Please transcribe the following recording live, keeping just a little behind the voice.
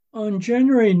On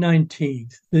January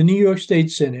 19th, the New York State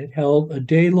Senate held a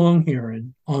day-long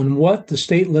hearing on what the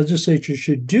state legislature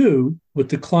should do with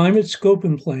the climate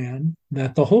scoping plan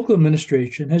that the Hochul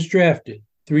administration has drafted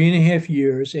 3.5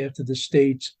 years after the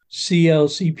state's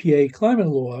CLCPA climate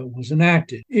law was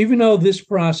enacted. Even though this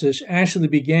process actually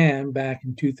began back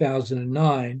in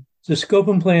 2009, the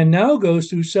scoping plan now goes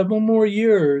through several more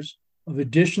years of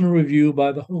additional review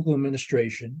by the Hochul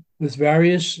administration, with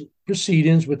various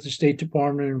proceedings with the State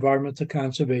Department of Environmental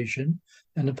Conservation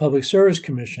and the Public Service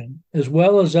Commission, as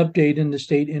well as updating the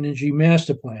state energy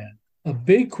master plan. A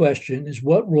big question is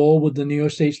what role would the New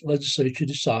York State legislature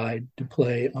decide to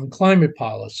play on climate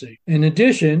policy? In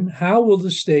addition, how will the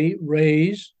state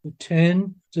raise the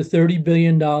 $10 to $30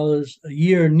 billion a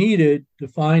year needed to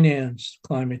finance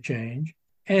climate change?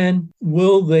 And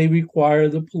will they require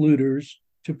the polluters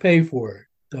to pay for it?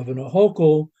 Governor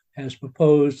Hochul has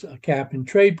proposed a cap and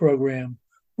trade program,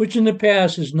 which in the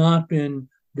past has not been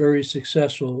very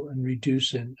successful in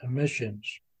reducing emissions.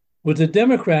 With the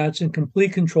Democrats in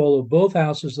complete control of both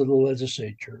houses of the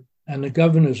legislature and the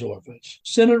governor's office,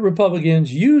 Senate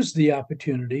Republicans used the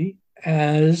opportunity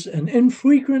as an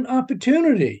infrequent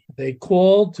opportunity. They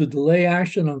called to delay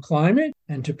action on climate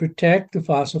and to protect the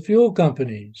fossil fuel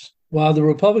companies. While the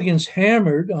Republicans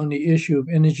hammered on the issue of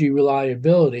energy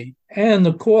reliability and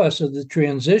the cost of the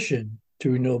transition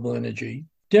to renewable energy,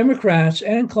 Democrats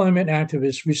and climate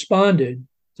activists responded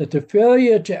that the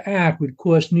failure to act would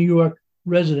cost New York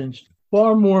residents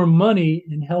far more money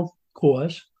in health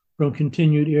costs from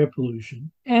continued air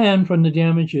pollution and from the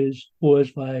damages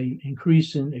caused by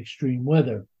increasing extreme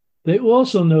weather. They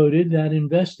also noted that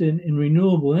investing in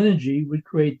renewable energy would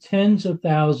create tens of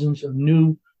thousands of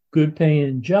new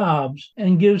good-paying jobs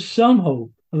and give some hope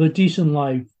of a decent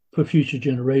life for future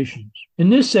generations. In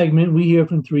this segment, we hear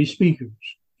from three speakers,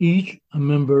 each a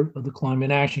member of the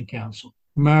Climate Action Council.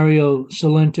 Mario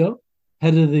Cilento,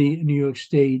 head of the New York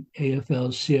State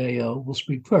AFL-CIO, will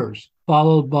speak first,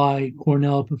 followed by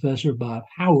Cornell professor Bob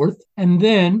Howarth, and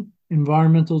then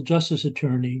environmental justice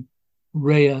attorney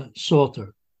Rhea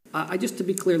Salter. Just to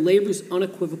be clear, Labor's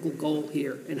unequivocal goal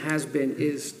here, and has been,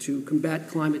 is to combat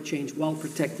climate change while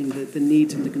protecting the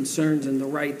needs and the concerns and the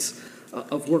rights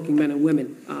of working men and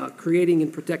women, creating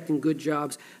and protecting good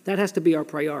jobs. That has to be our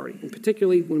priority. And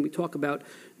particularly when we talk about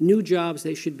new jobs,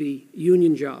 they should be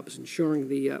union jobs, ensuring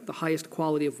the highest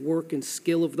quality of work and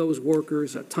skill of those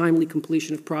workers, timely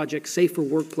completion of projects, safer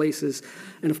workplaces,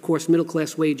 and of course,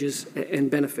 middle-class wages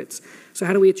and benefits. So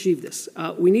how do we achieve this?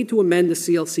 We need to amend the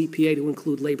CLCPA to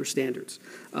include labor standards,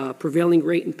 prevailing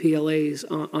rate and PLAs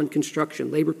on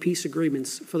construction, labor peace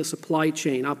agreements for the supply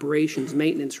chain, operations,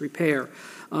 maintenance, repair,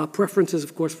 preferences,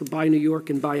 of course, for Buy New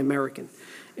York and Buy American.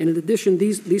 And in addition,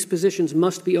 these positions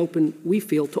must be open, we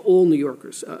feel, to all New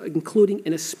Yorkers, including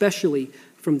and especially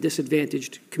from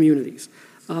disadvantaged communities.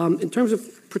 In terms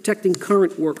of protecting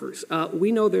current workers,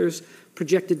 we know there's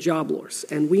projected job loss,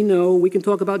 and we know we can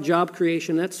talk about job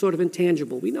creation. That's sort of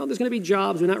intangible. We know there's going to be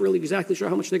jobs. We're not really exactly sure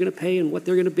how much they're going to pay and what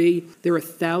they're going to be. There are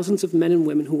thousands of men and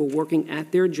women who are working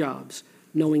at their jobs,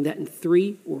 knowing that in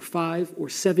 3 or 5 or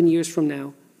 7 years from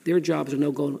now, their jobs are no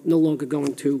longer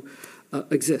going to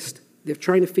exist. They're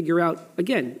trying to figure out,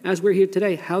 again, as we're here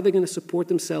today, how they're going to support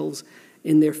themselves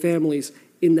and their families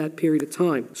in that period of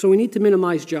time. So we need to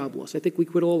minimize job loss. I think we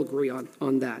could all agree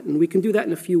on that. And we can do that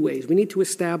in a few ways. We need to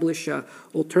establish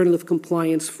alternative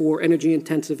compliance for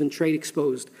energy-intensive and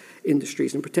trade-exposed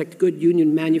industries and protect good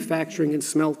union manufacturing and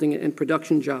smelting and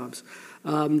production jobs.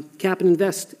 Cap and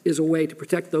invest is a way to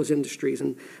protect those industries.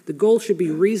 And the goal should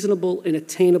be reasonable and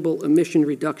attainable emission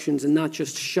reductions and not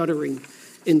just shuttering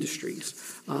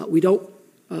industries. We don't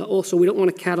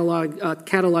want to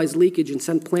catalyze leakage and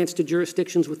send plants to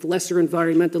jurisdictions with lesser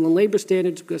environmental and labor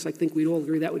standards, because I think we'd all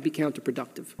agree that would be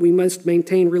counterproductive. We must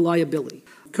maintain reliability.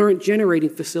 Current generating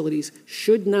facilities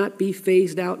should not be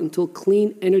phased out until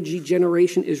clean energy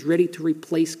generation is ready to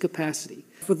replace capacity.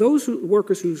 For those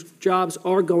workers whose jobs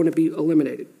are going to be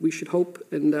eliminated, we should hope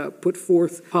and put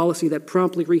forth policy that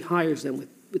promptly rehires them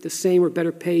with the same or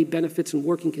better pay, benefits, and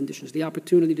working conditions, the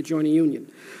opportunity to join a union.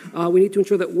 We need to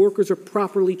ensure that workers are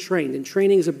properly trained, and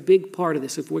training is a big part of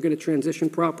this if we're going to transition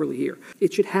properly here.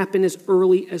 It should happen as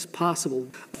early as possible.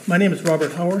 My name is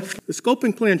Robert Howarth. The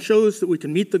scoping plan shows that we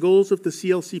can meet the goals of the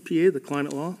CLCPA, the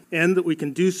climate law, and that we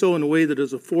can do so in a way that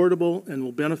is affordable and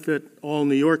will benefit all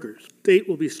New Yorkers. State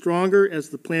will be stronger as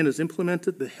the plan is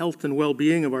implemented, the health and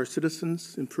well-being of our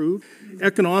citizens improve,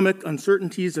 economic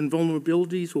uncertainties and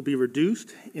vulnerabilities will be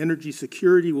reduced, energy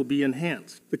security will be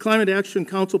enhanced. The Climate Action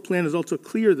Council plan is also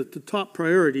clear that the top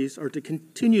priorities are to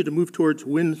continue to move towards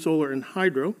wind, solar, and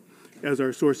hydro, as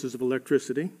our sources of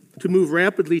electricity, to move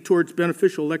rapidly towards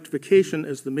beneficial electrification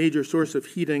as the major source of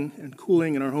heating and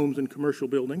cooling in our homes and commercial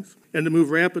buildings, and to move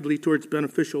rapidly towards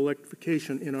beneficial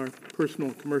electrification in our personal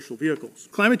and commercial vehicles.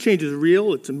 Climate change is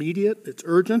real, it's immediate, it's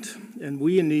urgent, and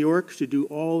we in New York should do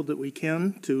all that we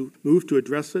can to move to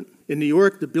address it. In New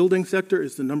York, the building sector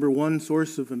is the number one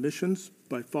source of emissions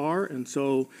by far, and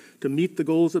so to meet the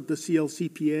goals of the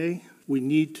CLCPA, we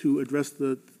need to address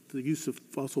the use of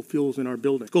fossil fuels in our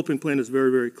building. The scoping plan is very,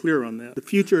 very clear on that. The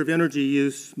future of energy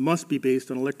use must be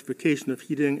based on electrification of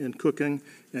heating and cooking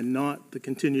and not the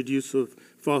continued use of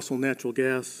fossil natural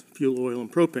gas, fuel oil,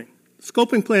 and propane. The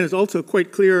scoping plan is also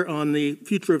quite clear on the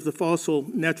future of the fossil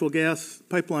natural gas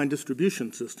pipeline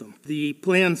distribution system. The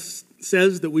plan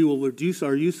says that we will reduce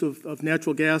our use of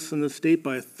natural gas in the state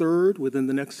by a third within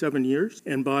the next 7 years,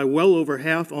 and by well over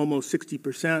half, almost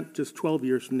 60%, just 12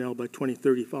 years from now by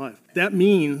 2035. That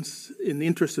means, in the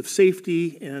interest of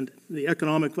safety and the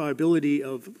economic viability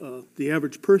of the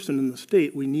average person in the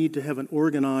state, we need to have an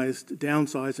organized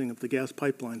downsizing of the gas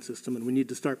pipeline system, and we need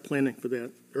to start planning for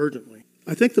that urgently.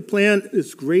 I think the plan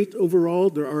is great overall.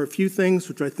 There are a few things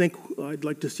which I think I'd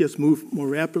like to see us move more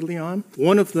rapidly on.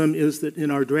 One of them is that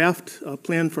in our draft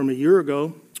plan from a year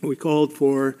ago, we called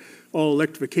for all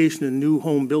electrification in new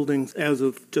home buildings as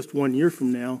of just 1 year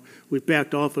from now. We've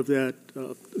backed off of that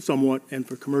somewhat, and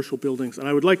for commercial buildings. And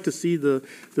I would like to see the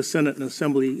Senate and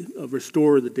Assembly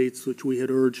restore the dates which we had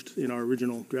urged in our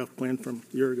original draft plan from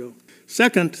a year ago.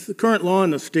 Second, the current law in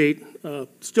the state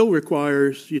still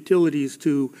requires utilities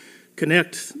to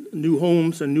connect new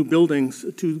homes and new buildings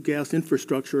to gas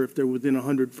infrastructure if they're within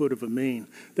 100 foot of a main.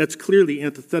 That's clearly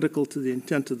antithetical to the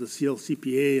intent of the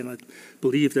CLCPA, and I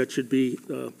believe that should be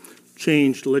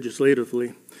changed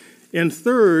legislatively. And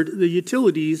third, the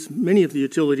utilities, many of the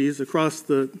utilities across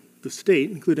the state,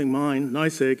 including mine,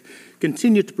 NYSEG,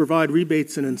 continue to provide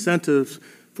rebates and incentives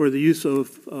for the use of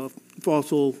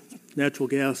fossil natural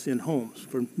gas in homes,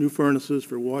 for new furnaces,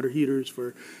 for water heaters,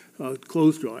 for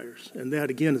clothes dryers. And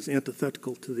that, again, is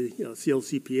antithetical to the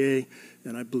CLCPA,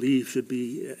 and I believe should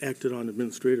be acted on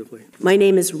administratively. My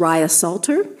name is Raya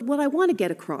Salter. What I want to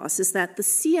get across is that the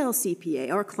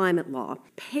CLCPA, our climate law,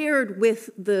 paired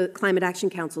with the Climate Action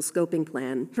Council scoping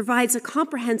plan, provides a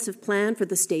comprehensive plan for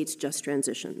the state's just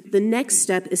transition. The next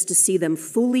step is to see them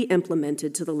fully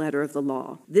implemented to the letter of the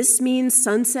law. This means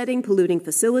sunsetting polluting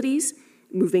facilities,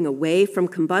 moving away from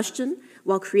combustion,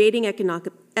 while creating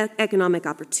economic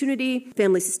opportunity,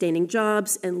 family-sustaining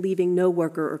jobs, and leaving no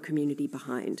worker or community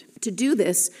behind. To do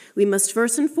this, we must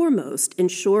first and foremost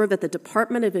ensure that the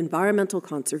Department of Environmental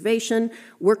Conservation,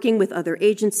 working with other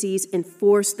agencies,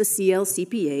 enforce the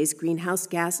CLCPA's greenhouse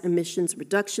gas emissions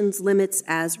reductions limits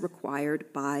as required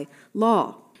by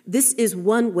law. This is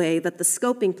one way that the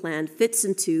scoping plan fits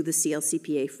into the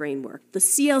CLCPA framework. The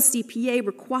CLCPA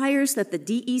requires that the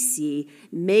DEC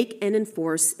make and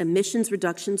enforce emissions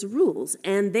reductions rules,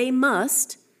 and they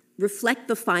must reflect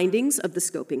the findings of the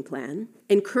scoping plan,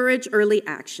 encourage early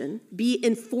action, be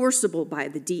enforceable by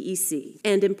the DEC,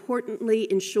 and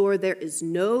importantly, ensure there is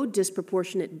no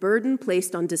disproportionate burden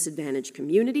placed on disadvantaged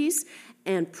communities,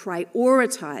 and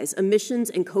prioritize emissions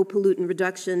and co-pollutant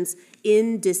reductions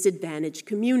in disadvantaged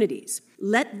communities.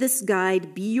 Let this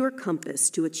guide be your compass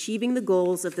to achieving the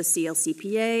goals of the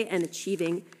CLCPA and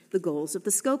achieving the goals of the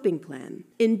scoping plan.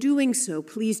 In doing so,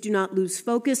 please do not lose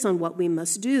focus on what we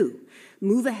must do.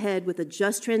 Move ahead with a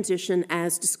just transition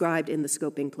as described in the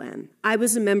scoping plan. I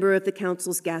was a member of the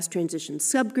Council's gas transition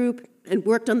subgroup and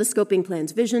worked on the scoping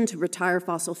plan's vision to retire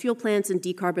fossil fuel plants and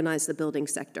decarbonize the building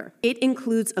sector. It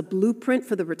includes a blueprint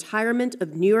for the retirement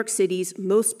of New York City's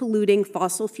most polluting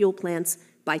fossil fuel plants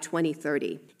by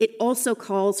 2030. It also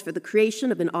calls for the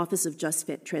creation of an Office of Just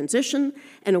Transition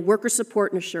and a Worker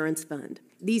Support and Assurance Fund.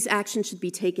 These actions should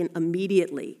be taken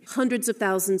immediately. Hundreds of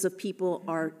thousands of people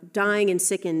are dying and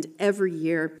sickened every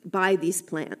year by these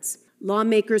plants.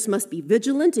 Lawmakers must be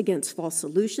vigilant against false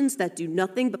solutions that do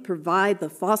nothing but provide the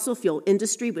fossil fuel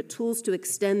industry with tools to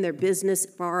extend their business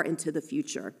far into the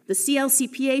future. The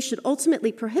CLCPA should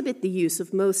ultimately prohibit the use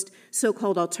of most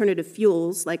so-called alternative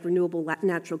fuels like renewable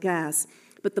natural gas,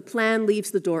 but the plan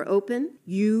leaves the door open.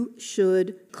 You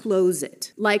should close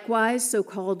it. Likewise,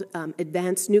 so-called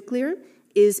advanced nuclear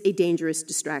is a dangerous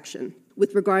distraction.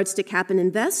 With regards to cap and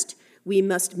invest, we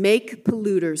must make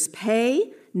polluters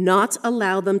pay, not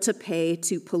allow them to pay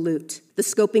to pollute. The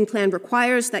scoping plan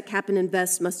requires that cap and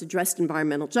invest must address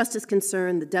environmental justice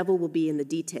concern. The devil will be in the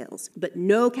details. But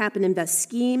no cap and invest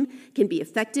scheme can be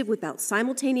effective without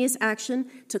simultaneous action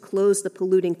to close the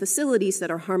polluting facilities that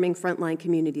are harming frontline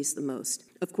communities the most.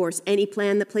 Of course, any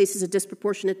plan that places a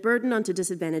disproportionate burden onto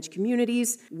disadvantaged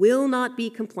communities will not be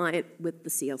compliant with the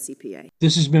CLCPA.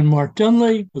 This has been Mark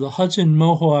Dunley for the Hudson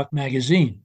Mohawk Magazine.